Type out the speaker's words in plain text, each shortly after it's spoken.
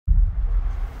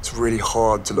It's really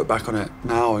hard to look back on it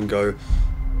now and go,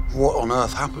 what on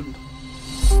earth happened?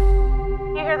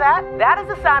 You hear that? That is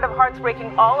the sound of hearts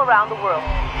breaking all around the world.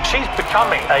 She's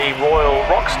becoming a royal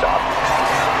rock star.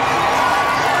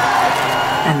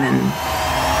 And then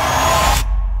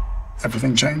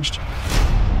everything changed.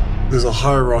 There's a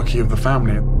hierarchy of the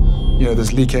family. You know,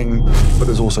 there's leaking, but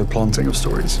there's also planting of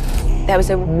stories. There was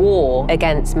a war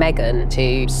against Meghan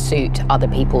to suit other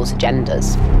people's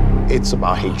agendas. It's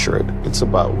about hatred. It's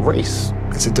about race.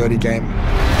 It's a dirty game.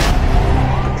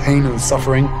 The pain and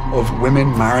suffering of women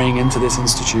marrying into this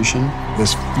institution,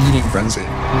 this feeding frenzy.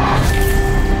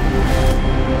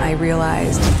 I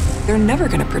realized they're never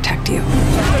going to protect you.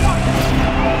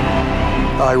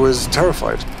 I was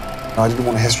terrified. I didn't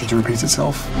want history to repeat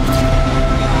itself.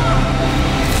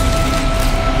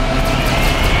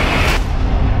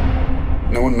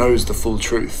 No one knows the full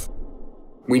truth.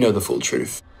 We know the full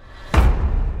truth.